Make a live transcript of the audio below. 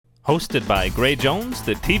Hosted by Gray Jones,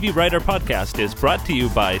 the TV Writer Podcast is brought to you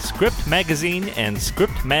by Script Magazine and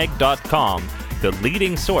ScriptMag.com, the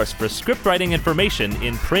leading source for scriptwriting information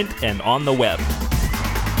in print and on the web.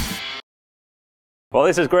 Well,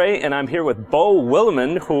 this is Gray, and I'm here with Beau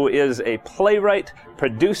Willimon, who is a playwright,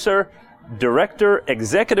 producer, director,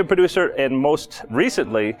 executive producer, and most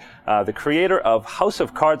recently, the creator of House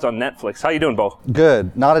of Cards on Netflix. How you doing, Beau?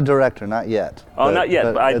 Good. Not a director, not yet. Oh, not yet.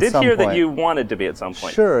 But I did hear that you wanted to be at some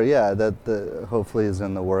point. Sure, yeah. That hopefully is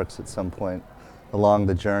in the works at some point along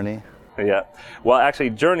the journey. Yeah. Well,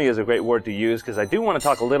 actually, journey is a great word to use because I do want to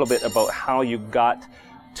talk a little bit about how you got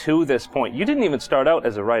to this point. You didn't even start out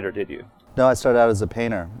as a writer, did you? No, I started out as a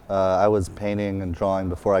painter. I was painting and drawing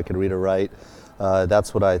before I could read or write.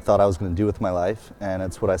 That's what I thought I was going to do with my life, and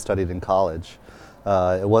it's what I studied in college.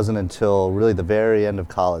 It wasn't until really the very end of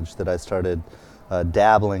college that I started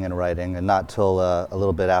dabbling in writing, and not till a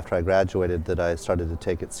little bit after I graduated that I started to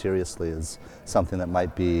take it seriously as something that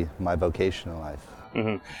might be my vocation in life.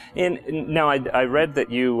 Mm-hmm. And now I read that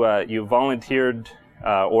you volunteered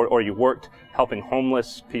or you worked helping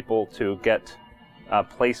homeless people to get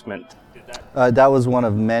placement. That was one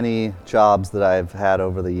of many jobs that I've had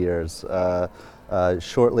over the years.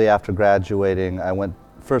 Shortly after graduating, I went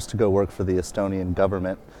first to go work for the Estonian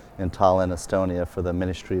government in Tallinn, Estonia, for the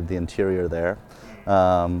Ministry of the Interior there.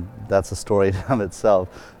 That's a story of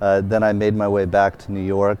itself. Then I made my way back to New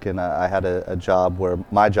York, and I had a job where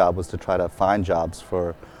my job was to try to find jobs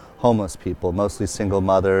for homeless people, mostly single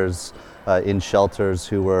mothers in shelters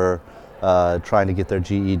who were trying to get their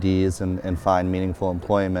GEDs and find meaningful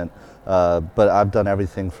employment. But I've done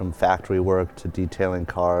everything from factory work to detailing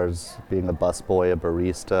cars, being a busboy, a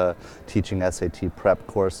barista, teaching SAT prep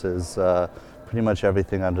courses, pretty much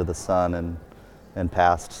everything under the sun and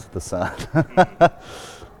past the sun.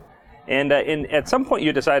 And at some point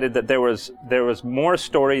you decided that there was more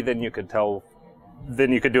story than you could tell,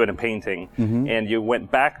 than you could do in a painting, mm-hmm. and you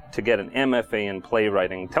went back to get an MFA in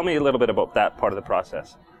playwriting. Tell me a little bit about that part of the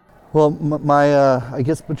process. Well, I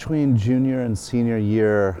guess between junior and senior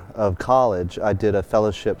year of college, I did a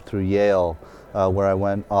fellowship through Yale, where I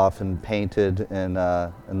went off and painted in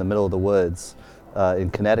the middle of the woods in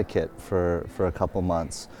Connecticut for a couple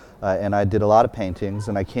months. And I did a lot of paintings,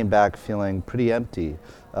 and I came back feeling pretty empty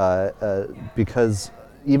because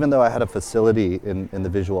even though I had a facility in the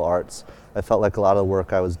visual arts, I felt like a lot of the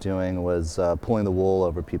work I was doing was pulling the wool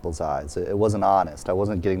over people's eyes. It wasn't honest. I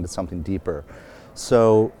wasn't getting to something deeper.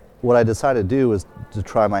 So what I decided to do was to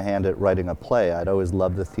try my hand at writing a play. I'd always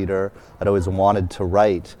loved the theater. I'd always wanted to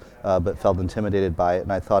write, but felt intimidated by it,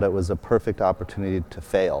 and I thought it was a perfect opportunity to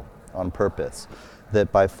fail on purpose.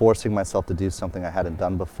 That by forcing myself to do something I hadn't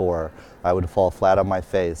done before, I would fall flat on my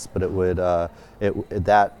face, but it would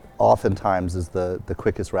that oftentimes is the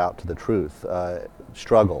quickest route to the truth,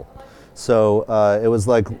 struggle. So it was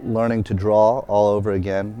like learning to draw all over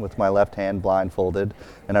again with my left hand blindfolded,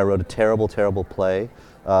 and I wrote a terrible, terrible play,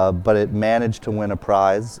 but it managed to win a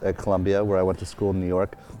prize at Columbia, where I went to school in New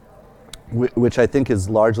York, which I think is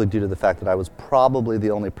largely due to the fact that I was probably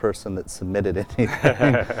the only person that submitted anything.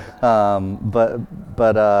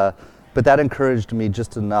 But that encouraged me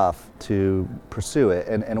just enough to pursue it.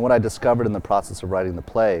 And what I discovered in the process of writing the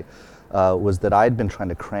play was that I'd been trying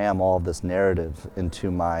to cram all of this narrative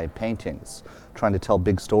into my paintings, trying to tell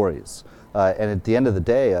big stories. And at the end of the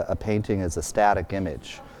day, a painting is a static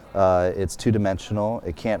image. It's two-dimensional,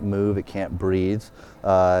 it can't move, it can't breathe,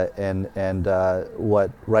 and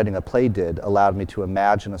what writing a play did allowed me to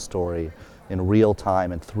imagine a story in real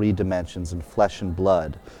time in 3 dimensions in flesh and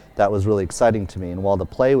blood. That was really exciting to me, and while the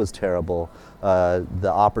play was terrible,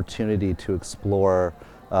 the opportunity to explore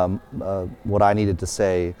what I needed to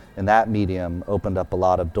say in that medium opened up a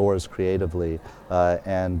lot of doors creatively,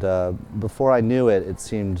 and before I knew it, it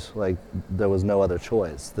seemed like there was no other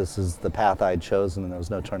choice. This is the path I'd chosen, and there was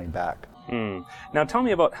no turning back. Now tell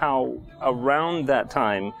me about how around that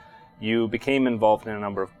time you became involved in a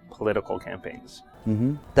number of political campaigns.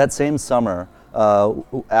 Mm-hmm. That same summer,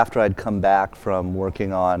 after I'd come back from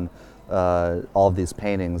working on all of these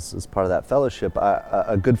paintings as part of that fellowship,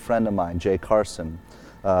 a good friend of mine, Jay Carson,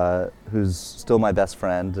 who's still my best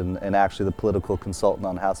friend and actually the political consultant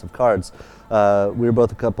on House of Cards. We were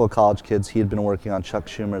both a couple of college kids. He had been working on Chuck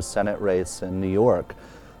Schumer's Senate race in New York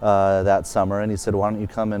that summer, and he said, "Why don't you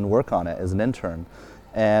come and work on it as an intern?"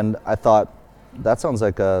 And I thought, that sounds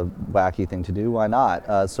like a wacky thing to do. Why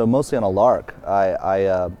not? So mostly on a lark,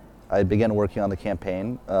 I began working on the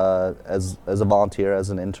campaign as a volunteer,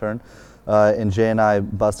 as an intern. And Jay and I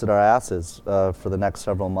busted our asses for the next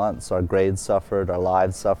several months. Our grades suffered, our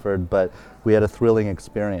lives suffered, but we had a thrilling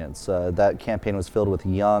experience. That campaign was filled with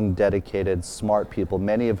young, dedicated, smart people,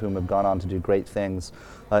 many of whom have gone on to do great things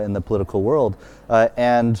in the political world.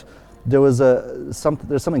 And there's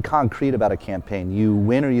something concrete about a campaign. You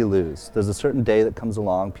win or you lose. There's a certain day that comes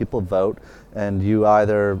along, people vote, and you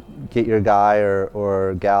either get your guy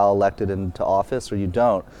or gal elected into office or you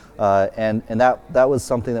don't. And that was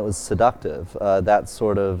something that was seductive, that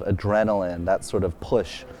sort of adrenaline, that sort of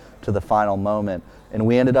push to the final moment. And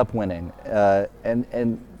we ended up winning.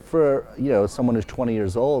 And for someone who's 20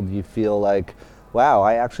 years old, you feel like, wow,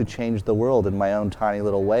 I actually changed the world in my own tiny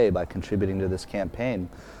little way by contributing to this campaign.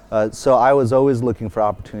 So I was always looking for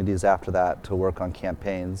opportunities after that to work on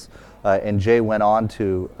campaigns. And Jay went on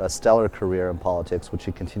to a stellar career in politics, which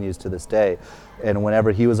he continues to this day. And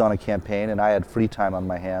whenever he was on a campaign and I had free time on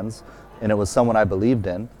my hands, and it was someone I believed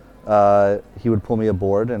in, he would pull me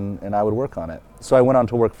aboard and I would work on it. So I went on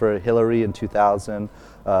to work for Hillary in 2000,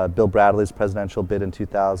 Bill Bradley's presidential bid in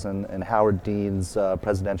 2000, and Howard Dean's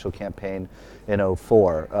presidential campaign in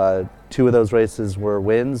 2004. Two of those races were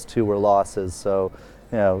wins, two were losses. So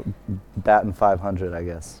batting 500, I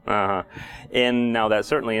guess. And now that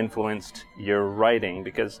certainly influenced your writing,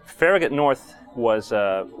 because Farragut North was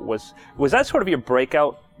that sort of your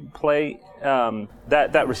breakout play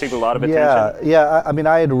that received a lot of attention? Yeah. I mean,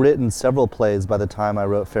 I had written several plays by the time I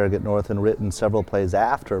wrote Farragut North, and written several plays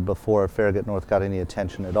before Farragut North got any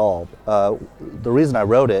attention at all. The reason I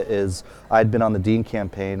wrote it is I'd been on the Dean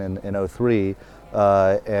campaign in 2003,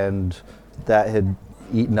 and that had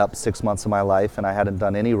eaten up 6 months of my life, and I hadn't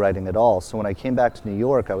done any writing at all. So when I came back to New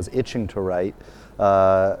York, I was itching to write.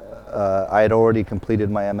 I had already completed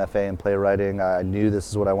my MFA in playwriting. I knew this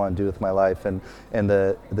is what I wanted to do with my life, and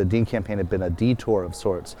the Dean campaign had been a detour of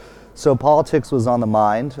sorts. So politics was on the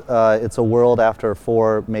mind. It's a world after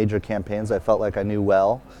 4 major campaigns I felt like I knew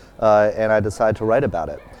well, and I decided to write about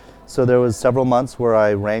it. So there was several months where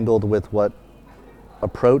I wrangled with what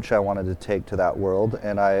approach I wanted to take to that world,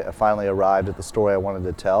 and I finally arrived at the story I wanted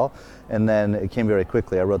to tell, and then it came very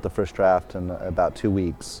quickly. I wrote the first draft in about 2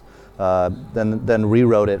 weeks, then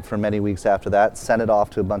rewrote it for many weeks after that, sent it off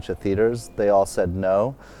to a bunch of theaters. They all said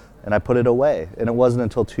no, and I put it away. And it wasn't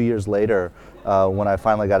until 2 years later when I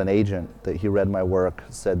finally got an agent that he read my work,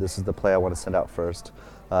 said this is the play I want to send out first,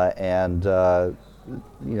 and the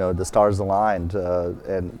stars aligned,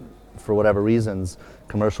 and for whatever reasons,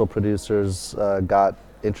 commercial producers got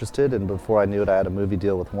interested, and before I knew it, I had a movie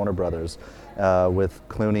deal with Warner Brothers, with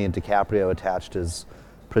Clooney and DiCaprio attached as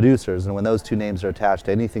producers. And when those two names are attached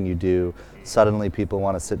to anything you do, suddenly people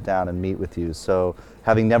want to sit down and meet with you. So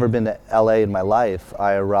having never been to LA in my life,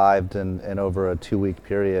 I arrived in over a 2-week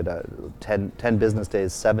period, 10 business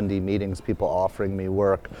days, 70 meetings, people offering me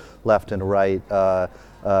work left and right.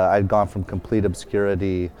 I'd gone from complete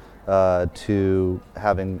obscurity to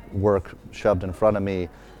having work shoved in front of me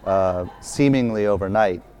seemingly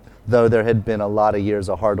overnight, though there had been a lot of years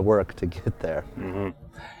of hard work to get there. Mm-hmm.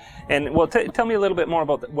 And well, tell me a little bit more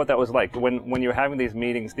about what that was like when you were having these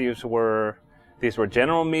meetings. These were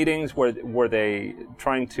general meetings. Were they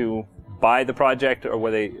trying to buy the project, or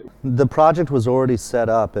were they? The project was already set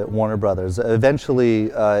up at Warner Brothers.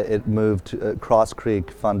 Eventually, it moved. Cross Creek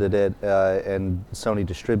funded it, and Sony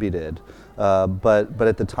distributed. But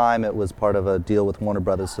at the time, it was part of a deal with Warner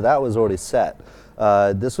Brothers, so that was already set.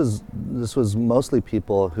 This was mostly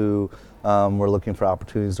people who were looking for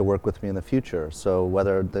opportunities to work with me in the future. So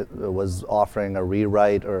whether it was offering a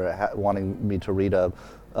rewrite or wanting me to read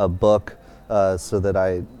a book so that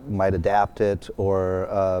I might adapt it, or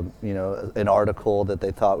an article that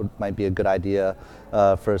they thought might be a good idea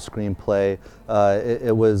for a screenplay.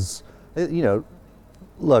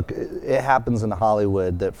 Look, it happens in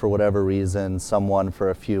Hollywood that for whatever reason, someone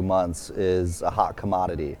for a few months is a hot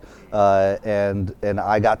commodity, and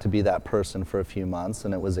I got to be that person for a few months,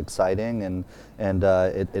 and it was exciting, and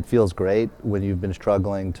it feels great when you've been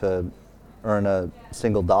struggling to earn a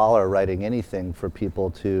single dollar writing anything for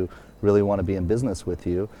people to really want to be in business with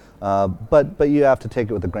you, but you have to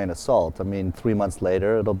take it with a grain of salt. I mean, 3 months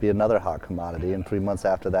later, it'll be another hot commodity, and 3 months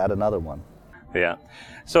after that, another one. Yeah.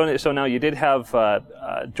 So now you did have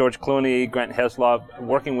George Clooney, Grant Heslov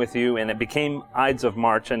working with you, and it became Ides of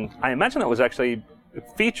March, and I imagine that was actually,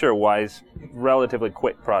 feature-wise, relatively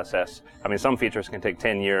quick process. I mean, some features can take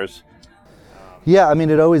 10 years. Yeah, I mean,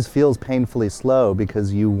 it always feels painfully slow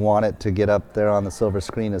because you want it to get up there on the silver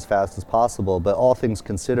screen as fast as possible, but all things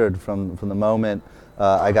considered, from the moment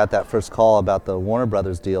I got that first call about the Warner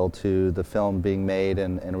Brothers deal to the film being made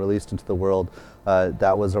and released into the world,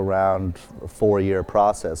 That was around a 4-year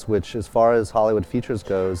process, which as far as Hollywood features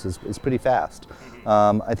goes is pretty fast.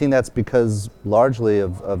 I think that's because largely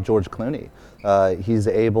of George Clooney. He's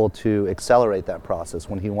able to accelerate that process.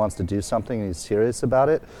 When he wants to do something and he's serious about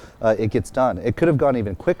it, it gets done. It could have gone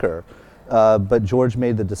even quicker, but George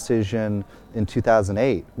made the decision in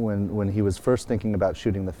 2008 when he was first thinking about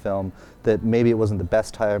shooting the film that maybe it wasn't the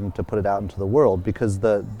best time to put it out into the world, because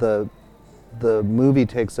the movie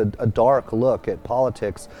takes a dark look at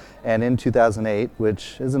politics. And in 2008,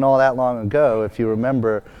 which isn't all that long ago, if you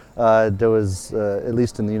remember, there was, at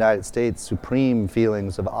least in the United States, supreme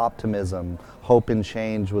feelings of optimism. Hope and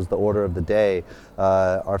change was the order of the day.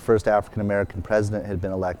 Our first African-American president had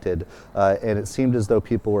been elected, and it seemed as though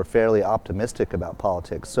people were fairly optimistic about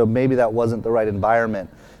politics. So maybe that wasn't the right environment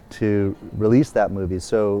to release that movie.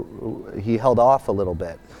 So he held off a little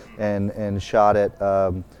bit and shot it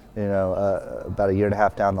about a year and a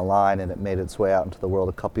half down the line, and it made its way out into the world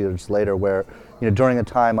a couple years later, where, during a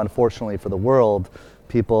time, unfortunately for the world,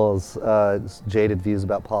 people's jaded views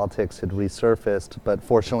about politics had resurfaced, but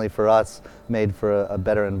fortunately for us, made for a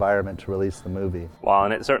better environment to release the movie. Well,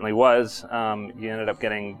 and it certainly was. You ended up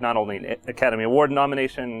getting not only an Academy Award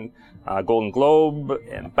nomination, Golden Globe,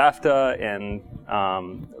 and BAFTA, and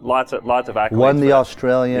lots of accolades. Won the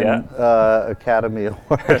Australian Academy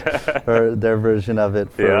Award, or their version of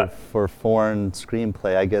it, for foreign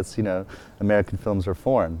screenplay. I guess, American films are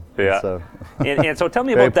foreign. Yeah. So. and so tell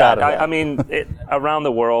me about that. I mean, around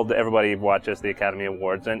the world, everybody watches the Academy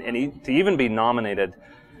Awards, and to even be nominated,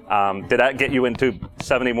 did that get you into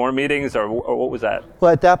 70 more meetings, or what was that?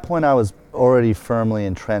 Well, at that point, I was already firmly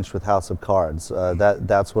entrenched with House of Cards.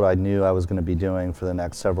 That's what I knew I was going to be doing for the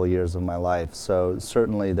next several years of my life. So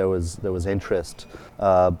certainly there was interest,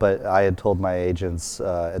 but I had told my agents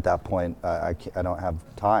at that point, I don't have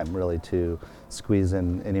time really to squeeze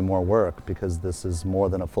in any more work, because this is more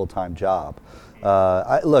than a full-time job.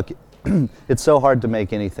 Look. It's so hard to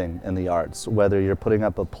make anything in the arts, whether you're putting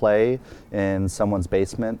up a play in someone's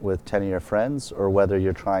basement with 10 of your friends, or whether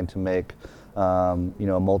you're trying to make a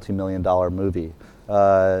multi-million-dollar movie.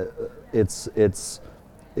 It's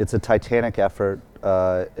a titanic effort.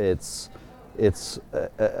 It's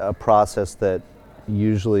a process that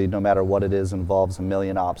usually, no matter what it is, involves a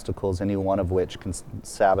million obstacles, any one of which can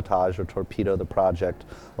sabotage or torpedo the project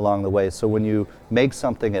along the way. So when you make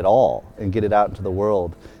something at all and get it out into the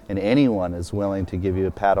world, and anyone is willing to give you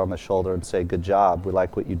a pat on the shoulder and say, "Good job, we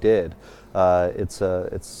like what you did," that's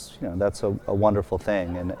a wonderful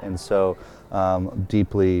thing. And so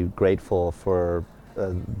deeply grateful for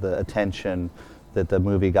the attention that the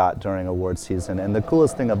movie got during award season. And the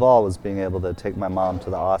coolest thing of all was being able to take my mom to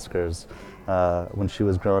the Oscars. When she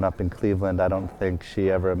was growing up in Cleveland, I don't think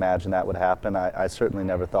she ever imagined that would happen. I certainly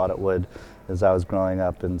never thought it would, as I was growing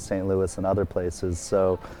up in St. Louis and other places.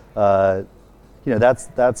 So,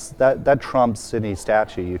 that trumps any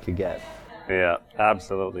statue you could get. Yeah,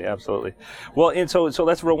 absolutely. Well, and so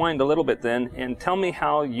let's rewind a little bit then, and tell me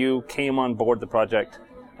how you came on board the project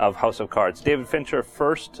of House of Cards. David Fincher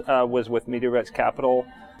first was with Media Rights Capital.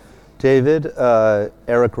 David,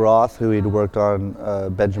 Eric Roth, who he'd worked on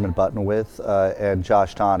Benjamin Button with, and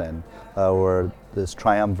Josh Tannen were this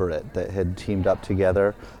triumvirate that had teamed up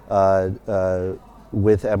together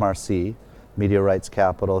with MRC, Media Rights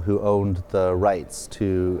Capital, who owned the rights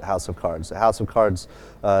to House of Cards. House of Cards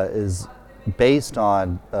is based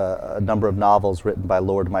on a number of novels written by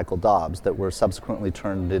Lord Michael Dobbs that were subsequently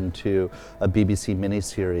turned into a BBC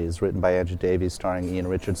miniseries written by Andrew Davies starring Ian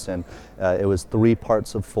Richardson. It was 3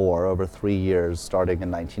 parts of 4 over 3 years starting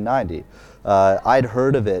in 1990. I'd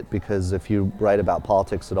heard of it because if you write about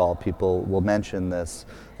politics at all, people will mention this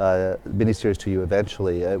miniseries to you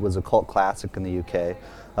eventually. It was a cult classic in the UK.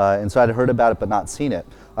 And so I'd heard about it but not seen it.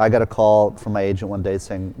 I got a call from my agent one day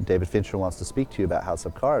saying, "David Fincher wants to speak to you about House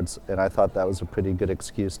of Cards." And I thought that was a pretty good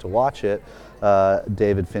excuse to watch it.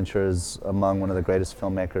 David Fincher is among one of the greatest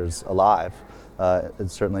filmmakers alive,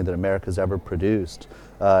 certainly that America's ever produced.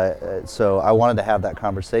 So I wanted to have that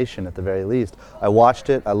conversation at the very least. I watched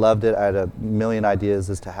it, I loved it, I had a million ideas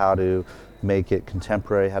as to how to make it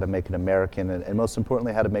contemporary, how to make it American, and most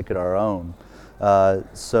importantly, how to make it our own.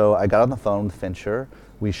 So I got on the phone with Fincher.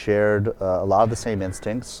 We shared a lot of the same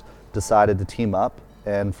instincts, decided to team up,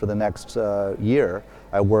 and for the next year,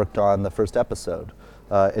 I worked on the first episode.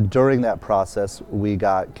 And during that process, we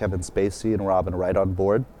got Kevin Spacey and Robin Wright on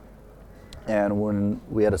board. And when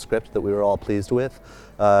we had a script that we were all pleased with,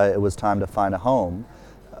 it was time to find a home.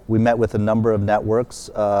 We met with a number of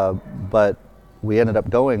networks, but we ended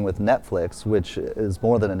up going with Netflix, which is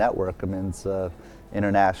more than a network. I mean, it's an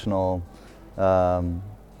international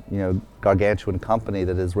gargantuan company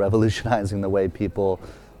that is revolutionizing the way people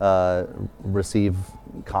receive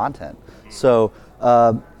content. So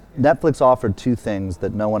Netflix offered two things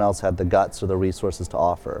that no one else had the guts or the resources to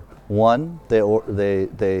offer. One,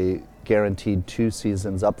 they guaranteed 2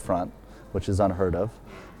 seasons up front, which is unheard of,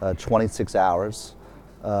 26 hours.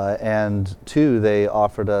 And two, they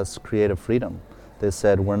offered us creative freedom. They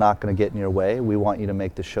said, we're not going to get in your way. We want you to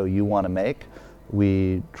make the show you want to make.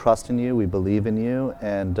 We trust in you, we believe in you,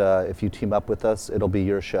 and if you team up with us, it'll be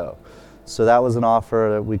your show. So that was an offer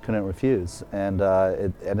that we couldn't refuse, and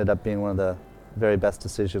it ended up being one of the very best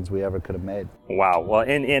decisions we ever could have made. Wow. Well,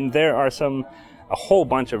 and there are a whole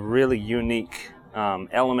bunch of really unique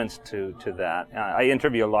elements to that. I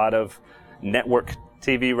interview a lot of network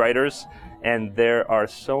TV writers, and there are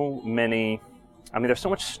so many. There's so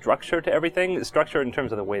much structure to everything. Structure in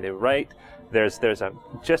terms of the way they write. There's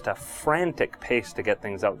just a frantic pace to get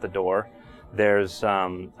things out the door. There's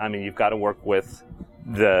you've got to work with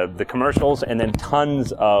the commercials, and then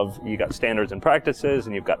you got standards and practices,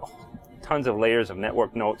 and you've got tons of layers of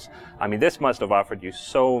network notes. This must have offered you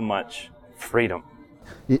so much freedom.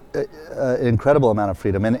 An incredible amount of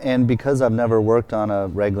freedom, and because I've never worked on a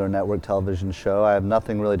regular network television show, I have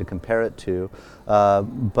nothing really to compare it to,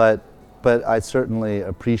 but I certainly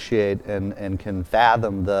appreciate and can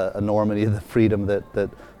fathom the enormity of the freedom that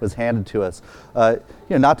was handed to us.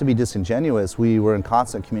 Not to be disingenuous, we were in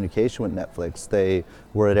constant communication with Netflix. They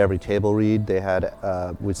were at every table read.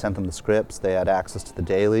 We sent them the scripts. They had access to the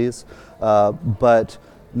dailies, but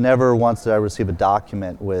never once did I receive a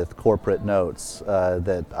document with corporate notes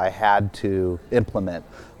that I had to implement.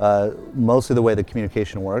 Mostly the way the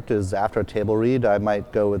communication worked is after a table read, I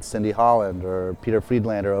might go with Cindy Holland or Peter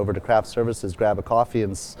Friedlander over to Craft Services, grab a coffee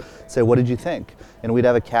and say, what did you think? And we'd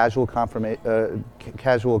have a casual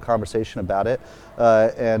conversation about it.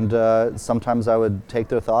 And sometimes I would take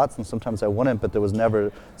their thoughts and sometimes I wouldn't, but there was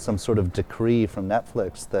never some sort of decree from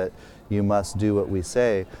Netflix that you must do what we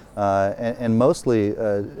say. And mostly,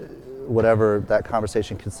 whatever that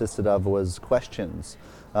conversation consisted of was questions.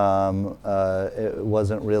 It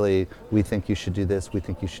wasn't really, we think you should do this, we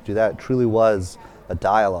think you should do that. It truly was a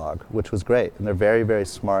dialogue, which was great. And they're very, very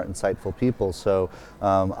smart, insightful people. So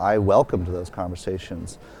I welcomed those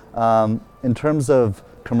conversations. In terms of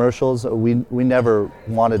commercials, we never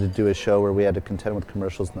wanted to do a show where we had to contend with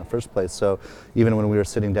commercials in the first place. So even when we were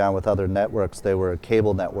sitting down with other networks, they were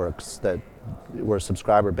cable networks that were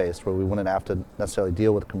subscriber based, where we wouldn't have to necessarily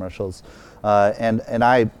deal with commercials. And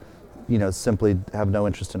I simply have no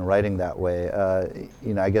interest in writing that way.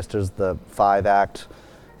 I guess there's the 5-act,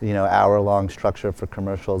 hour-long structure for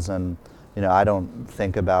commercials, and I don't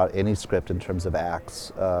think about any script in terms of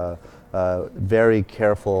acts. Very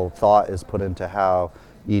careful thought is put into how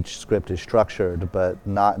each script is structured, but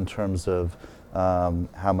not in terms of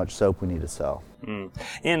how much soap we need to sell.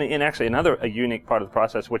 And actually a unique part of the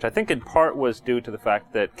process, which I think in part was due to the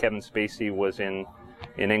fact that Kevin Spacey was in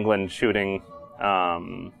England shooting,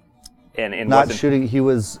 and not shooting. He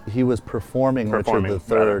was performing Richard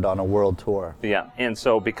III on a world tour. Yeah, and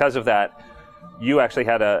so because of that, you actually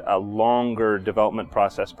had a longer development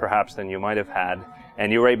process perhaps than you might have had,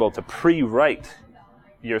 and you were able to pre-write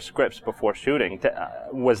your scripts before shooting.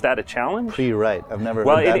 Was that a challenge? Pre-write. I've never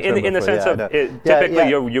heard that term in the before. sense of typically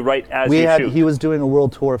you write as you shoot. He was doing a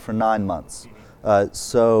world tour for 9 months,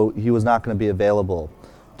 so he was not going to be available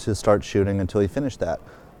to start shooting until he finished that.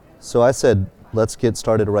 So I said, let's get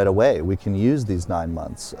started right away. We can use these 9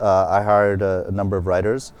 months. I hired a number of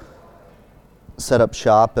writers, set up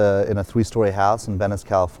shop in a 3-story house in Venice,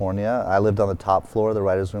 California. I lived on the top floor. The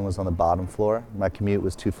writer's room was on the bottom floor. My commute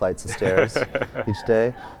was 2 flights of stairs each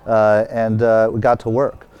day. And we got to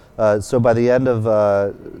work. So by the end of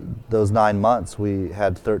those 9 months, we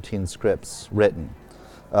had 13 scripts written.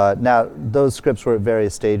 Now, those scripts were at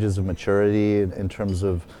various stages of maturity in terms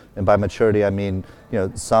of, and by maturity I mean,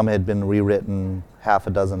 some had been rewritten half a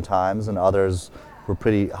dozen times and others were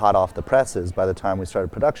pretty hot off the presses by the time we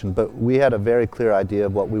started production, but we had a very clear idea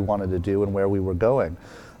of what we wanted to do and where we were going.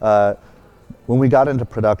 When we got into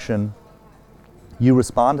production, you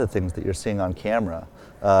respond to things that you're seeing on camera.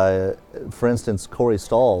 For instance, Corey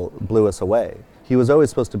Stoll blew us away. He was always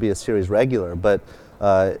supposed to be a series regular, but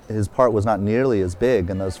his part was not nearly as big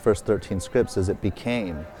in those first 13 scripts as it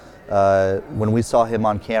became. When we saw him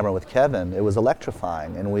on camera with Kevin, it was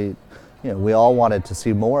electrifying, and we all wanted to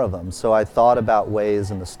see more of him. So I thought about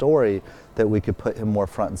ways in the story that we could put him more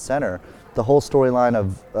front and center. The whole storyline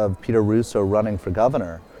of Peter Russo running for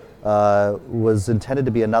governor was intended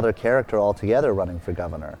to be another character altogether running for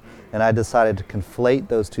governor. And I decided to conflate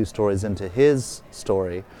those two stories into his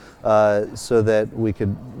story so that we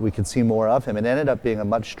could see more of him. It ended up being a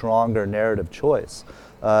much stronger narrative choice.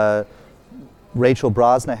 Rachel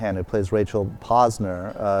Brosnahan, who plays Rachel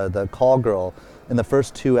Posner, the call girl, in the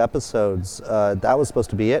first 2 episodes, that was supposed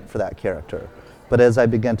to be it for that character. But as I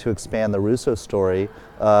began to expand the Russo story,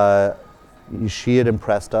 she had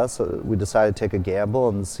impressed us. We decided to take a gamble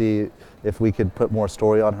and see if we could put more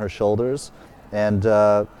story on her shoulders. And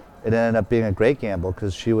it ended up being a great gamble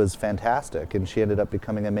because she was fantastic, and she ended up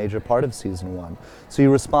becoming a major part of season 1. So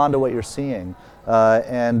you respond to what you're seeing.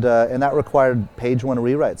 And that required page 1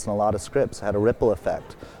 rewrites and a lot of scripts. It had a ripple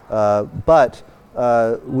effect. But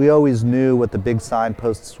we always knew what the big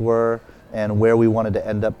signposts were and where we wanted to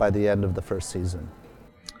end up by the end of the first season.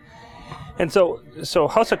 And so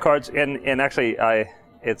House of Cards, and actually,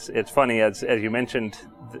 it's funny as you mentioned,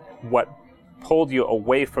 what pulled you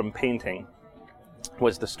away from painting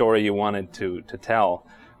was the story you wanted to tell.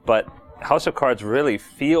 But House of Cards really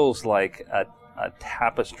feels like a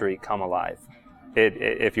tapestry come alive,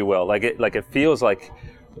 if you will. Like it feels like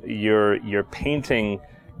you're painting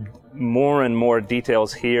more and more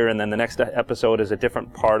details here, and then the next episode is a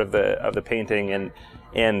different part of the painting,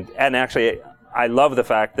 and actually I love the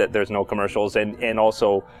fact that there's no commercials, and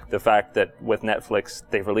also the fact that with Netflix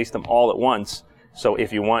they've released them all at once. So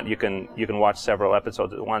if you want, you can watch several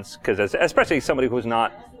episodes at once. Because especially somebody who's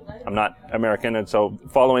I'm not American, and so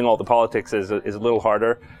following all the politics is a little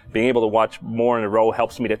harder. Being able to watch more in a row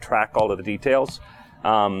helps me to track all of the details.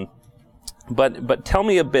 But tell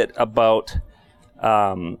me a bit about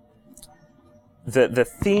the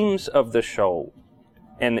themes of the show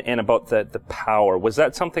and about the power. Was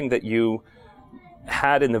that something that you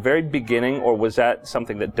had in the very beginning, or was that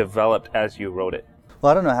something that developed as you wrote it?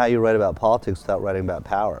 Well, I don't know how you write about politics without writing about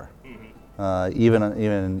power. Even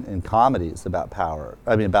in comedies about power.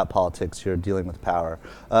 I mean, about politics, you're dealing with power.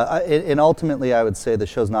 And ultimately, I would say the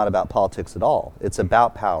show's not about politics at all. It's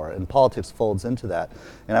about power, and politics folds into that.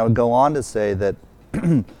 And I would go on to say that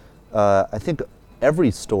I think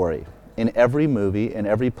every story, in every movie, in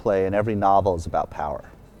every play, in every novel is about power.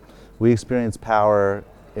 We experience power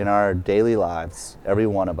in our daily lives, every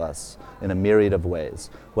one of us, in a myriad of ways,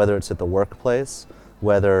 whether it's at the workplace,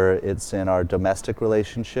 whether it's in our domestic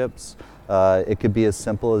relationships. It could be as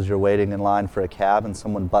simple as you're waiting in line for a cab and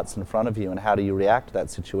someone butts in front of you, and how do you react to that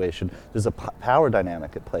situation? There's a power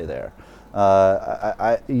dynamic at play there.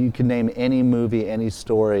 You can name any movie, any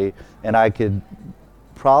story, and I could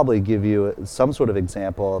probably give you some sort of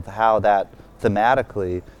example of how that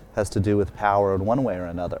thematically has to do with power in one way or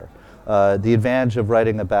another. The advantage of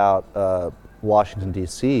writing about Washington,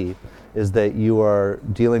 D.C. is that you are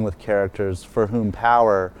dealing with characters for whom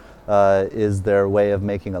power is their way of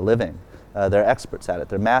making a living. They're experts at it,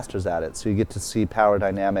 they're masters at it, so you get to see power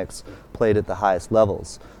dynamics played at the highest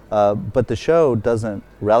levels. But the show doesn't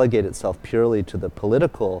relegate itself purely to the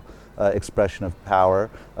political expression of power.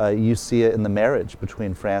 You see it in the marriage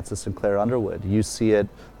between Francis and Claire Underwood. You see it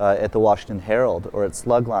at the Washington Herald or at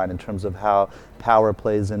Slugline in terms of how power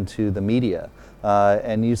plays into the media.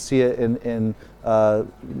 And you see it in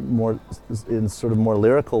sort of more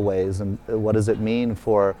lyrical ways. And what does it mean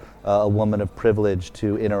for a woman of privilege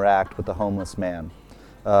to interact with a homeless man?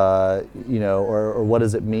 Or what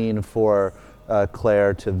does it mean for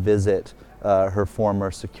Claire to visit her former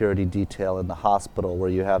security detail in the hospital, where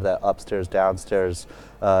you have that upstairs downstairs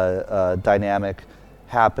dynamic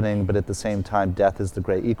happening, but at the same time death is the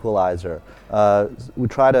great equalizer. We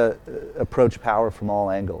try to approach power from all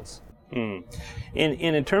angles. In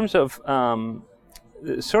terms of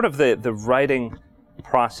sort of the writing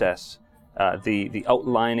process, the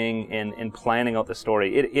outlining and planning out the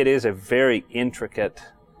story, it is a very intricate,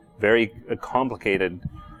 very complicated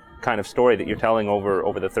kind of story that you're telling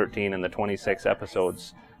over the 13 and the 26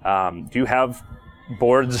 episodes. Do you have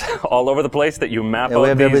boards all over the place that you map out? We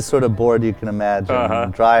have these? Every sort of board you can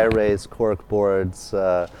imagine. Dry erase, cork boards.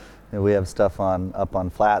 We have stuff up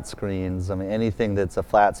on flat screens. I mean, anything that's a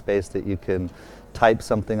flat space that you can type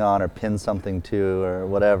something on or pin something to or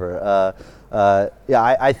whatever.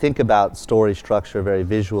 I think about story structure very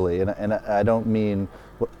visually, and I don't mean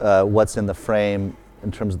what's in the frame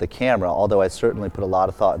in terms of the camera, although I certainly put a lot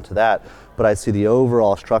of thought into that. But I see the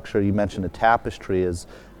overall structure. You mentioned a tapestry is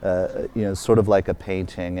sort of like a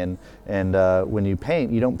painting, and when you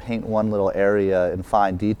paint, you don't paint one little area in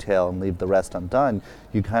fine detail and leave the rest undone.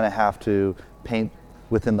 You kind of have to paint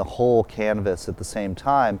within the whole canvas at the same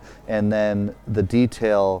time, and then the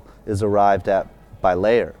detail is arrived at by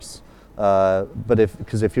layers.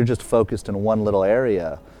 Because if you're just focused in one little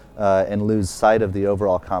area, and lose sight of the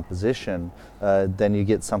overall composition, then you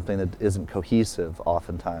get something that isn't cohesive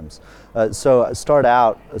oftentimes. So I start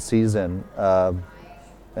out a season,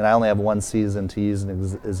 and I only have one season to use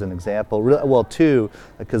as an example. Well, two,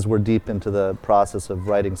 because we're deep into the process of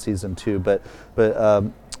writing season 2. But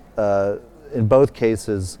in both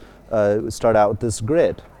cases, we start out with this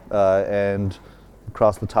grid, and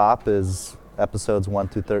across the top is episodes 1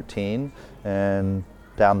 through 13, and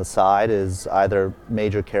down the side is either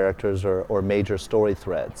major characters or major story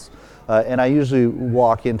threads. And I usually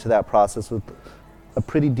walk into that process with a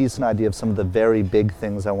pretty decent idea of some of the very big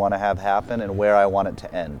things I want to have happen and where I want it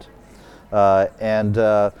to end.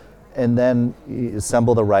 And then you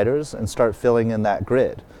assemble the writers and start filling in that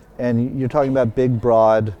grid. And you're talking about big,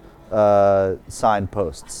 broad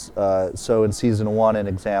signposts. So in season 1, an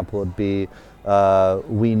example would be,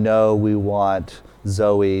 we know we want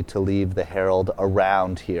Zoe to leave the Herald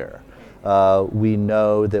around here. We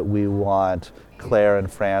know that we want Claire and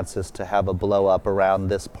Francis to have a blow up around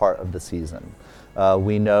this part of the season.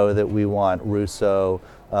 We know that we want Russo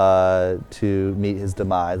to meet his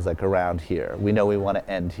demise like around here. We know we want to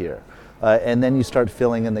end here. And then you start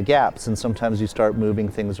filling in the gaps, and sometimes you start moving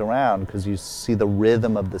things around because you see the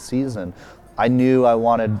rhythm of the season. I knew I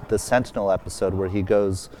wanted the Sentinel episode where he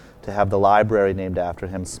goes to have the library named after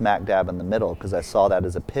him smack dab in the middle, because I saw that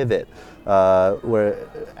as a pivot, where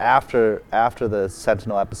after the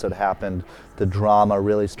Sentinel episode happened, the drama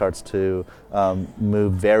really starts to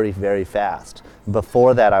move very, very fast.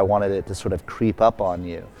 Before that, I wanted it to sort of creep up on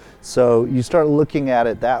you. So you start looking at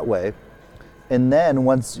it that way, and then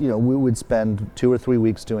once, we would spend 2 or 3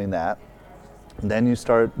 weeks doing that, then you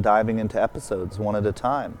start diving into episodes one at a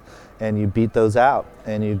time, and you beat those out,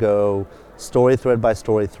 and you go story thread by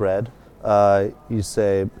story thread. You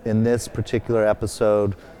say, in this particular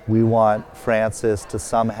episode, we want Francis to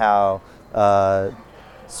somehow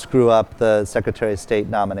screw up the Secretary of State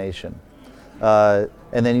nomination.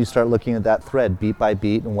 And then you start looking at that thread beat by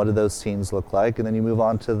beat, and what do those scenes look like, and then you move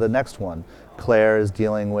on to the next one. Claire is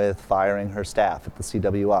dealing with firing her staff at the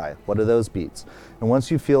CWI. What are those beats? And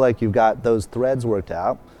once you feel like you've got those threads worked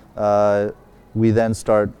out, we then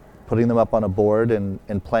start putting them up on a board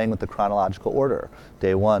and playing with the chronological order.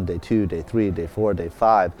 Day 1, day 2, day 3, day 4, day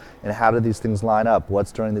 5. And how do these things line up?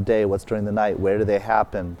 What's during the day? What's during the night? Where do they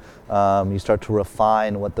happen? You start to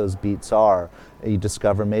refine what those beats are. You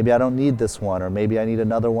discover, maybe I don't need this one, or maybe I need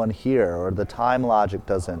another one here, or the time logic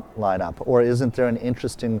doesn't line up, or isn't there an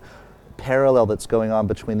interesting parallel that's going on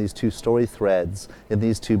between these two story threads and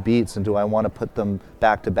these two beats, and do I want to put them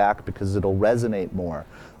back to back because it'll resonate more?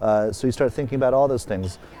 So you start thinking about all those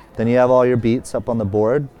things. Then you have all your beats up on the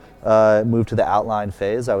board, move to the outline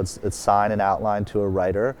phase. I would assign an outline to a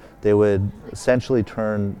writer. They would essentially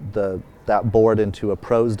turn that board into a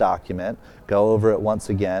prose document, go over it once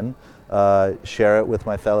again, share it with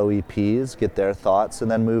my fellow EPs, get their thoughts,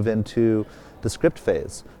 and then move into the script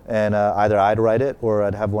phase. And either I'd write it or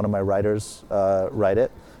I'd have one of my writers write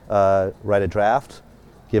it, write a draft,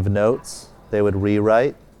 give notes, they would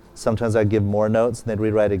rewrite. Sometimes I'd give more notes and they'd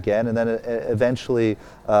rewrite again, and then eventually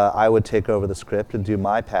I would take over the script and do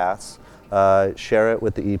my pass, share it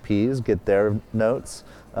with the EPs, get their notes,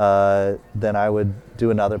 then I would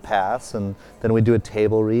do another pass, and then we'd do a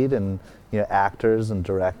table read, and actors and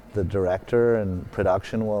the director and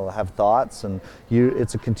production will have thoughts, and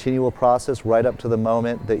it's a continual process right up to the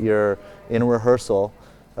moment that you're in rehearsal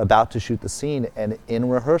about to shoot the scene. And in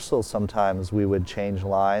rehearsal sometimes we would change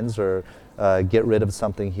lines or get rid of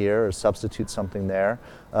something here or substitute something there,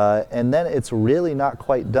 and then it's really not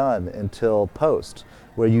quite done until post,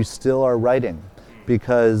 where you still are writing,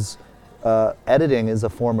 because editing is a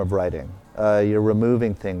form of writing. You're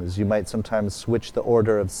removing things. You might sometimes switch the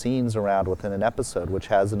order of scenes around within an episode, which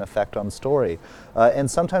has an effect on story. And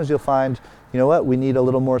sometimes you'll find, we need a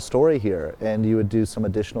little more story here, and you would do some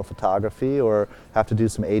additional photography or have to do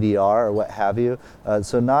some ADR or what have you.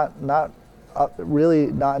 So really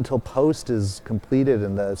not until post is completed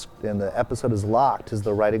and the episode is locked is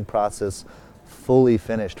the writing process fully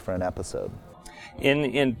finished for an episode.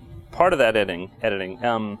 In part of that editing,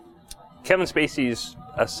 Kevin Spacey's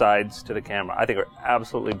asides to the camera, I think, are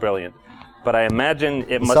absolutely brilliant. But I imagine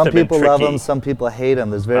it must have been tricky. Some people love them, some people hate them.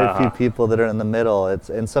 There's very few people that are in the middle.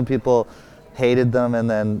 And some people hated them and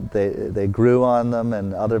then they grew on them,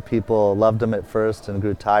 and other people loved them at first and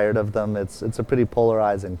grew tired of them. It's a pretty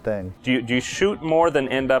polarizing thing. Do you shoot more than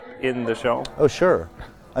end up in the show? Oh, sure.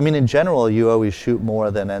 I mean, in general, you always shoot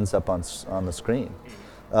more than ends up on the screen.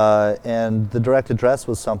 And the direct address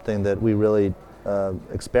was something that we really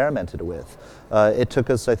experimented with. It took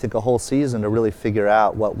us, I think, a whole season to really figure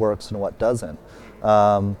out what works and what doesn't.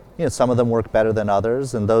 Some of them work better than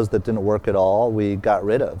others, and those that didn't work at all, we got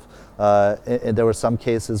rid of. And there were some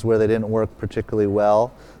cases where they didn't work particularly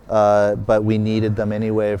well, but we needed them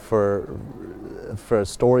anyway for a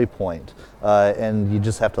story point, and you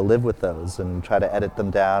just have to live with those and try to edit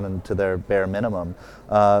them down and to their bare minimum.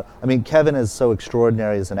 Kevin is so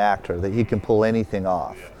extraordinary as an actor that he can pull anything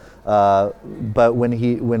off, but when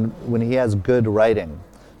he has good writing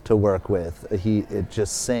to work with, it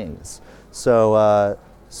just sings. So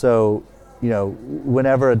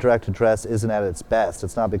whenever a direct address isn't at its best,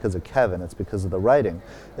 it's not because of Kevin, it's because of the writing.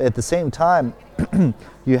 At the same time,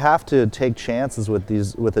 you have to take chances with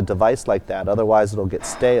a device like that, otherwise it'll get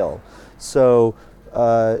stale. So,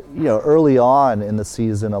 early on in the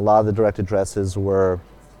season, a lot of the direct addresses were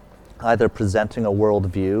either presenting a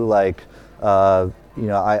worldview, like, I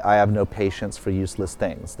have no patience for useless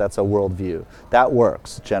things. That's a worldview. That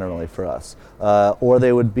works generally for us. Or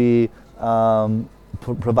they would be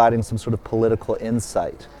providing some sort of political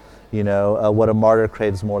insight. What a martyr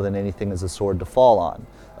craves more than anything is a sword to fall on.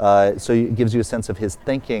 So it gives you a sense of his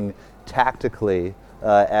thinking tactically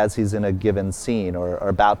as he's in a given scene or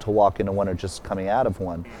about to walk into one or just coming out of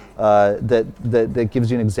one. That gives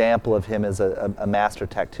you an example of him as a master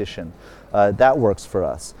tactician. That works for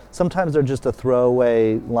us. Sometimes they're just a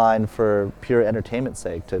throwaway line for pure entertainment's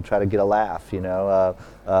sake to try to get a laugh.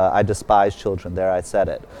 I despise children. There, I said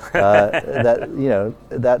it. That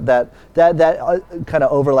kind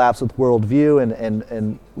of overlaps with worldview,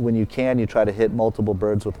 and when you can, you try to hit multiple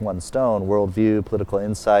birds with one stone: worldview, political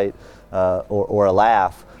insight, or a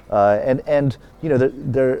laugh. There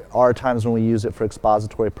are times when we use it for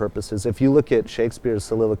expository purposes. If you look at Shakespeare's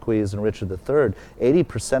soliloquies in Richard III,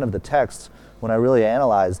 80% of the text, when I really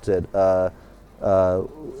analyzed it,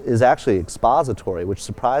 is actually expository, which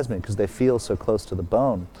surprised me because they feel so close to the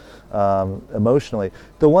bone emotionally.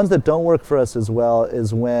 The ones that don't work for us as well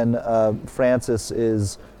is when Francis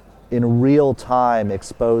is in real time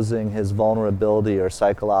exposing his vulnerability or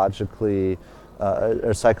psychological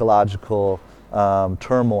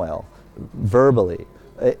turmoil verbally.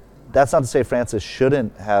 That's not to say Francis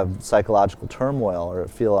shouldn't have psychological turmoil or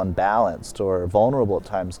feel unbalanced or vulnerable at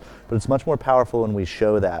times, but it's much more powerful when we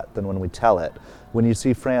show that than when we tell it. When you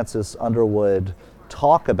see Francis Underwood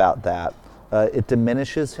talk about that, it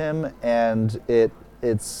diminishes him, and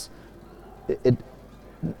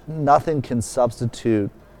nothing can substitute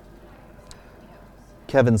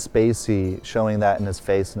Kevin Spacey showing that in his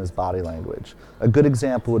face and his body language. A good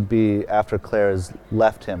example would be after Claire has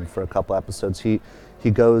left him for a couple episodes, he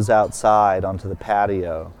goes outside onto the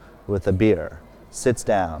patio with a beer, sits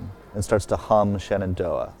down, and starts to hum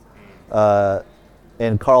Shenandoah.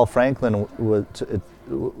 And Carl Franklin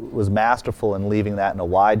was masterful in leaving that in a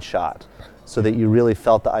wide shot so that you really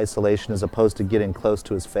felt the isolation as opposed to getting close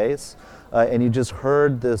to his face. And you just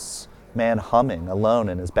heard this man humming alone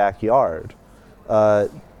in his backyard.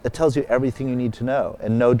 It tells you everything you need to know,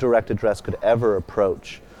 and no direct address could ever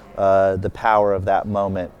approach the power of that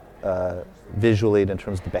moment visually and in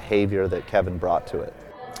terms of the behavior that Kevin brought to it.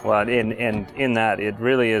 Well, in that, it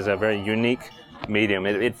really is a very unique medium.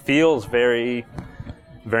 It feels very,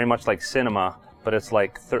 very much like cinema, but it's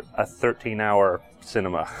like a 13-hour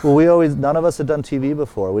cinema. Well, none of us had done TV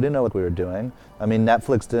before. We didn't know what we were doing.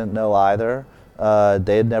 Netflix didn't know either.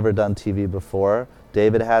 They had never done TV before.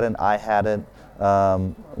 David hadn't, I hadn't.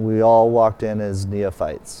 We all walked in as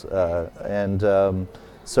neophytes.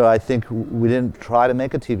 So I think we didn't try to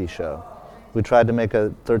make a TV show. We tried to make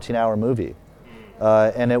a 13-hour movie.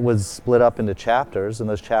 And it was split up into chapters, and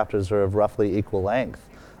those chapters are of roughly equal length.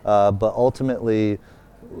 But ultimately,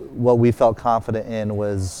 what we felt confident in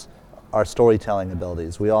was our storytelling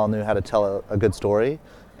abilities. We all knew how to tell a good story,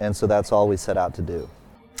 and so that's all we set out to do.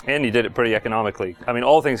 And you did it pretty economically.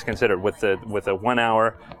 All things considered, with the 1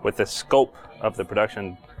 hour, with the scope of the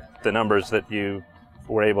production, the numbers that you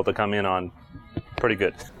were able to come in on, pretty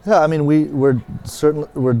good. Yeah,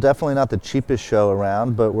 we're definitely not the cheapest show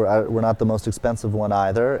around, but we're not the most expensive one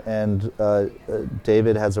either. And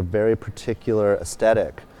David has a very particular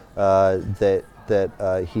aesthetic that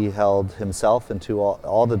he held himself and to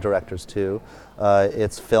all the directors to.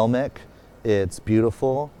 It's filmic, it's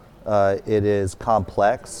beautiful. It is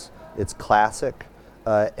complex, it's classic,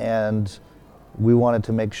 and we wanted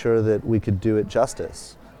to make sure that we could do it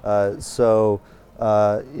justice. When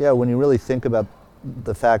you really think about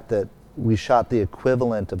the fact that we shot the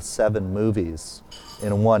equivalent of 7 movies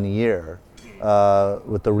in 1 year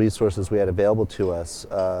with the resources we had available to us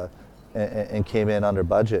and came in under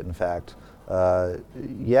budget, in fact, I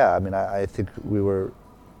think we were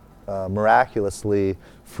miraculously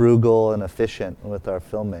frugal and efficient with our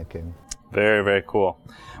filmmaking. Very, very cool.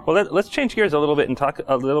 Well, let's change gears a little bit and talk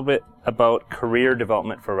a little bit about career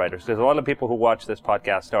development for writers. Because a lot of people who watch this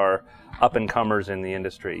podcast are up-and-comers in the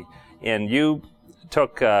industry. And you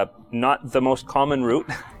took not the most common route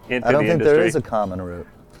into the industry. I don't think there is a common route.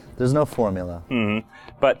 There's no formula. Mm-hmm.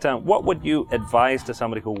 But what would you advise to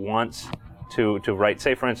somebody who wants to write,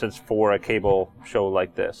 say, for instance, for a cable show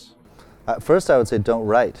like this? First, I would say don't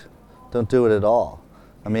write. Don't do it at all.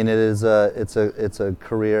 I mean, it's a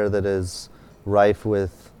career that is rife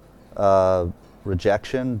with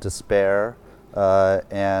rejection, despair,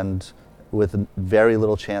 and with very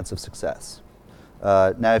little chance of success.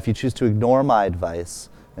 Now, if you choose to ignore my advice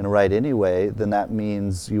and write anyway, then that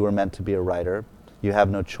means you were meant to be a writer. You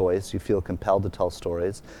have no choice. You feel compelled to tell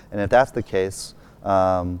stories. And if that's the case,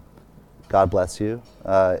 God bless you.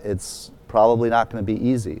 It's probably not going to be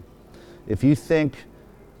easy. If you think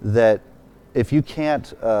that if you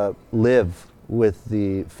can't live with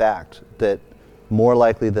the fact that more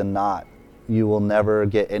likely than not, you will never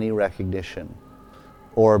get any recognition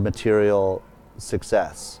or material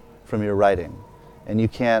success from your writing, and you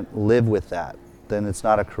can't live with that, then it's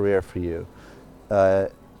not a career for you.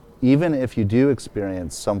 Even if you do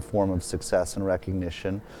experience some form of success and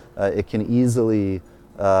recognition, it can easily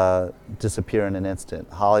disappear in an instant.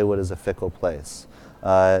 Hollywood is a fickle place.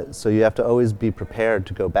 So you have to always be prepared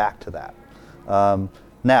to go back to that.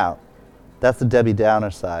 Now, that's the Debbie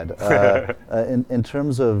Downer side. In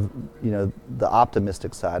terms of the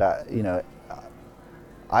optimistic side,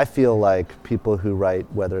 I feel like people who write,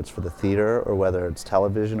 whether it's for the theater or whether it's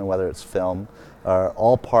television or whether it's film, are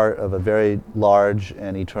all part of a very large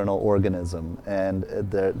and eternal organism, and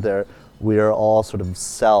we are all sort of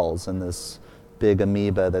cells in this big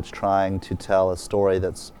amoeba that's trying to tell a story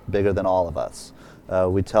that's bigger than all of us.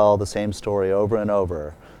 We tell the same story over and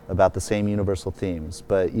over about the same universal themes,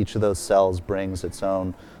 but each of those cells brings its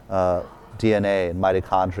own DNA and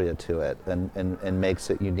mitochondria to it and makes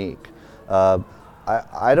it unique.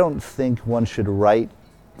 I don't think one should write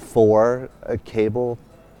for a cable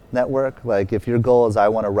network. Like, if your goal is I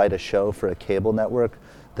want to write a show for a cable network,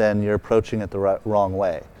 then you're approaching it the wrong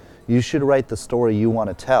way. You should write the story you want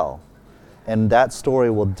to tell, and that story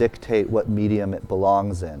will dictate what medium it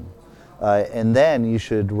belongs in. And then you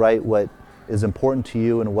should write what is important to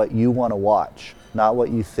you and what you want to watch, not what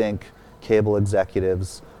you think cable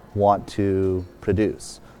executives want to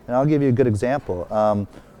produce. And I'll give you a good example.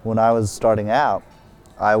 When I was starting out,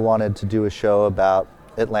 I wanted to do a show about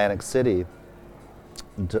Atlantic City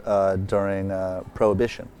during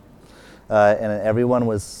Prohibition. And everyone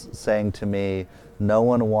was saying to me, no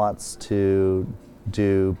one wants to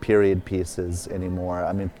do period pieces anymore.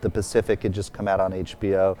 I mean, The Pacific had just come out on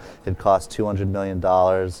HBO. It cost $200 million.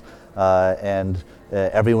 And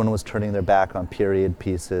everyone was turning their back on period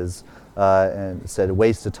pieces and said,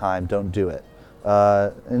 waste of time, don't do it.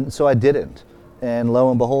 And so I didn't. And lo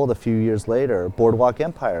and behold, a few years later, Boardwalk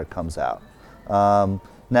Empire comes out.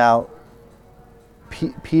 Now,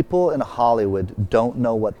 people in Hollywood don't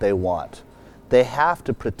know what they want. They have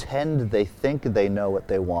to pretend they think they know what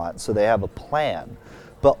they want, so they have a plan.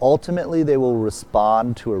 But ultimately, they will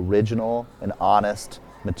respond to original and honest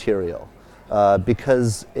material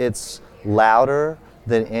because it's louder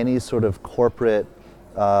than any sort of corporate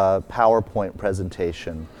PowerPoint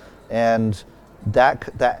presentation. And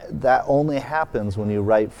that only happens when you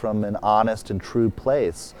write from an honest and true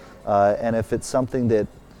place. And if it's something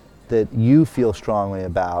that you feel strongly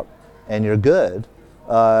about and you're good,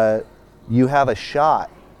 you have a shot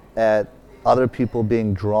at other people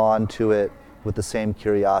being drawn to it with the same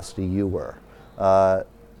curiosity you were.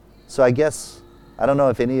 So I guess, I don't know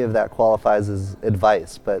if any of that qualifies as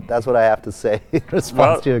advice, but that's what I have to say in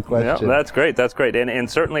response to your question. Yeah, that's great. And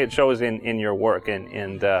certainly it shows in your work.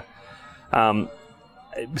 And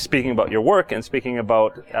speaking about your work and speaking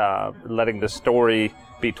about letting the story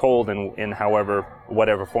be told in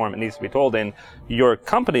whatever form it needs to be told in, your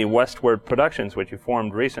company, Westward Productions, which you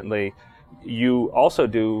formed recently, you also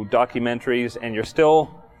do documentaries, and you're still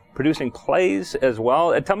producing plays as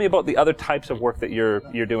well. Tell me about the other types of work that you're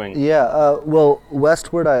doing. Yeah, well,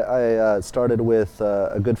 Westward, I started with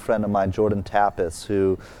a good friend of mine, Jordan Tapas,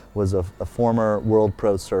 who was a former world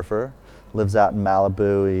pro surfer, lives out in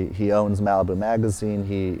Malibu. He owns Malibu Magazine.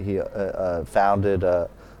 He founded a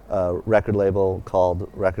record label called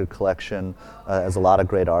Record Collection, has a lot of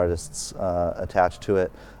great artists attached to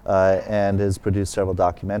it, and has produced several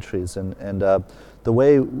documentaries. And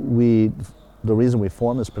the reason we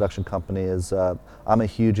formed this production company is I'm a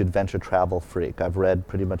huge adventure travel freak. I've read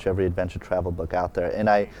pretty much every adventure travel book out there, and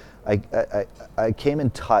I came in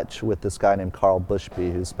touch with this guy named Carl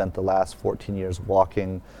Bushby, who spent the last 14 years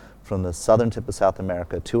walking from the southern tip of South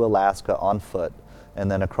America to Alaska on foot, and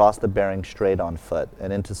then across the Bering Strait on foot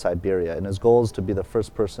and into Siberia. And his goal is to be the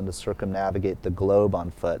first person to circumnavigate the globe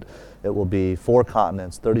on foot. It will be 4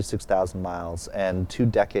 continents, 36,000 miles, and 2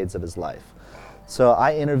 decades of his life. So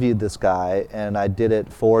I interviewed this guy, and I did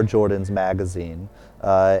it for Jordan's magazine,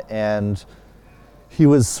 and he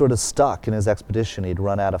was sort of stuck in his expedition. He'd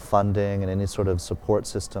run out of funding and any sort of support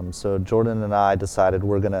system. So Jordan and I decided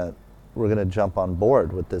we're gonna jump on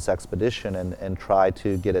board with this expedition and try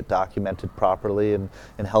to get it documented properly and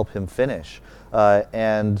help him finish.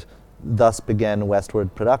 And thus began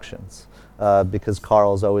Westward Productions, because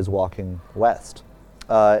Carl's always walking west.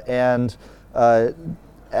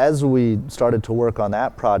 As we started to work on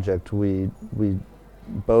that project, we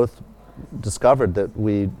both discovered that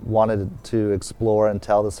we wanted to explore and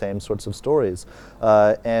tell the same sorts of stories.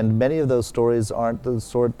 And many of those stories aren't the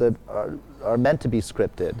sort that are meant to be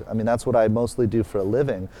scripted. I mean, that's what I mostly do for a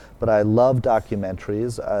living, but I love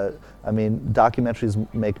documentaries. I mean, documentaries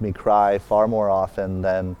make me cry far more often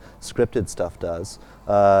than scripted stuff does.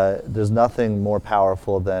 There's nothing more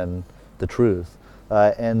powerful than the truth.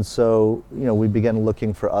 And so, we began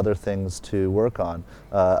looking for other things to work on.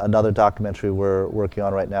 Another documentary we're working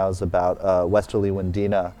on right now is about Westerly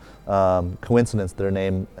Wendina. Coincidence, their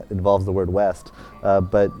name involves the word West.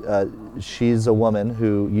 But she's a woman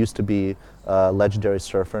who used to be a legendary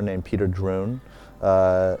surfer named Peter Druun,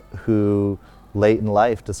 who late in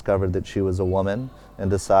life discovered that she was a woman and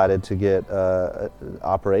decided to get an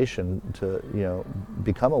operation to,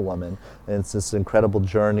 become a woman. And it's this incredible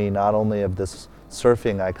journey, not only of this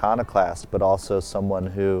surfing iconoclast, but also someone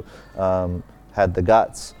who had the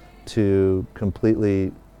guts to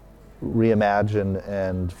completely reimagine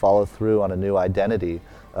and follow through on a new identity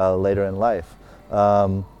later in life.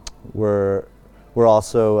 We're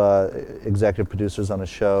also executive producers on a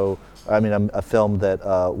film that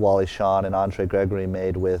Wally Shawn and Andre Gregory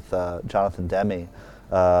made with Jonathan Demme,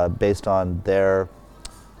 based on their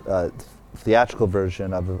theatrical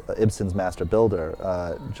version of Ibsen's Master Builder.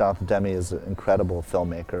 Jonathan Demme is an incredible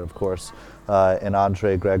filmmaker, of course, and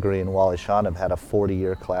Andre Gregory and Wally Shawn have had a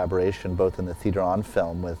 40-year collaboration, both in the theater on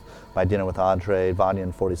film with My Dinner with Andre, Vanya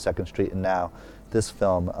and 42nd Street, and now this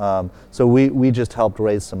film. So we just helped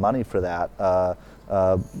raise some money for that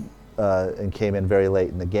and came in very late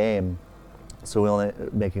in the game. So we're only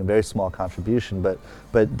making a very small contribution, but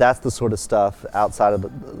that's the sort of stuff outside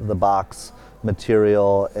of the box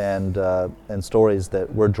material and stories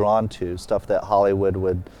that we're drawn to, stuff that Hollywood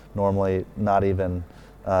would normally not even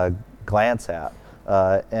glance at.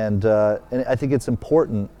 And I think it's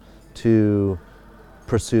important to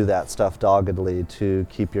pursue that stuff doggedly, to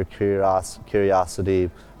keep your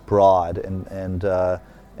curiosity broad, and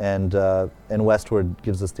Westward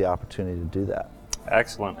gives us the opportunity to do that.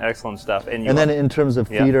 Excellent stuff. And then in terms of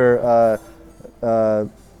theater,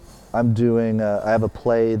 I'm doing, I have a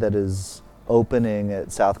play that is opening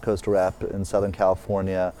at South Coast Rep in Southern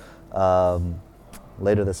California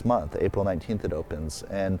later this month. April 19th it opens.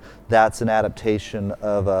 And that's an adaptation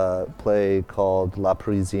of a play called La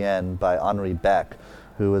Parisienne by Henri Beck,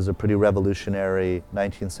 who was a pretty revolutionary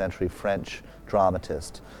 19th century French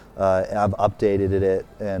dramatist. I've updated it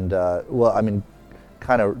and,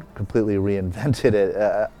 kind of completely reinvented it.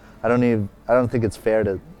 I don't think it's fair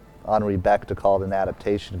to Henri Beck to call it an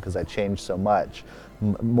adaptation because I changed so much.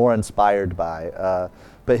 More inspired by.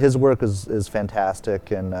 But his work is fantastic,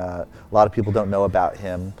 and a lot of people don't know about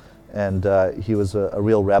him. And he was a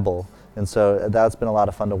real rebel. And so that's been a lot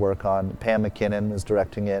of fun to work on. Pam McKinnon is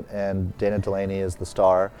directing it, and Dana Delaney is the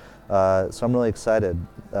star. So I'm really excited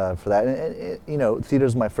for that. And,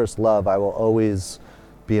 theater's my first love. I will always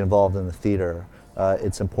be involved in the theater.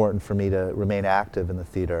 It's important for me to remain active in the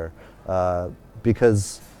theater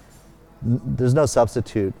because there's no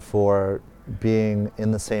substitute for being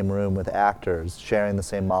in the same room with actors, sharing the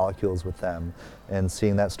same molecules with them, and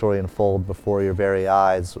seeing that story unfold before your very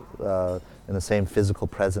eyes in the same physical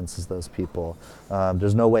presence as those people.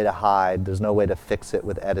 There's no way to hide. There's no way to fix it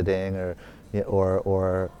with editing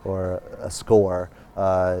or a score.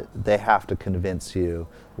 They have to convince you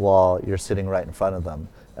while you're sitting right in front of them.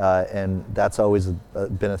 And that's always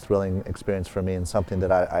been a thrilling experience for me and something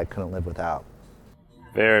that I couldn't live without.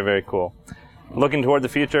 Very, very cool. Looking toward the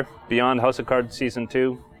future, beyond House of Cards Season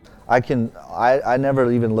 2? I never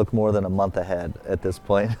even look more than a month ahead at this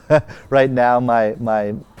point. Right now,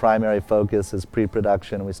 my primary focus is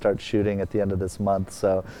pre-production. We start shooting at the end of this month,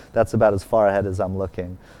 so that's about as far ahead as I'm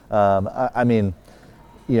looking.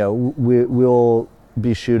 We'll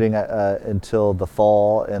be shooting until the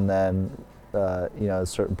fall, and then at a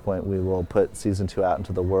certain point we will put Season 2 out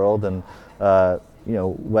into the world, and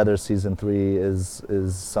whether season 3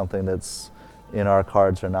 is something that's in our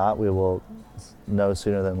cards or not, we will know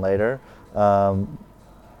sooner than later.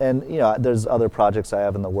 And there's other projects I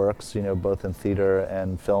have in the works, both in theater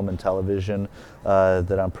and film and television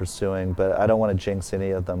that I'm pursuing, but I don't want to jinx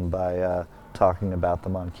any of them by talking about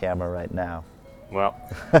them on camera right now. Well,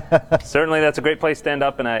 certainly that's a great place to end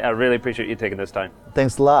up, and I really appreciate you taking this time.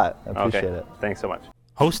 Thanks a lot. I appreciate it. Thanks so much.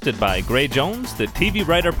 Hosted by Gray Jones, the TV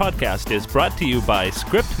Writer Podcast is brought to you by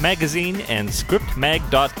Script Magazine and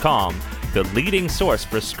ScriptMag.com, the leading source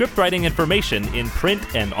for script writing information in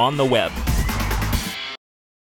print and on the web.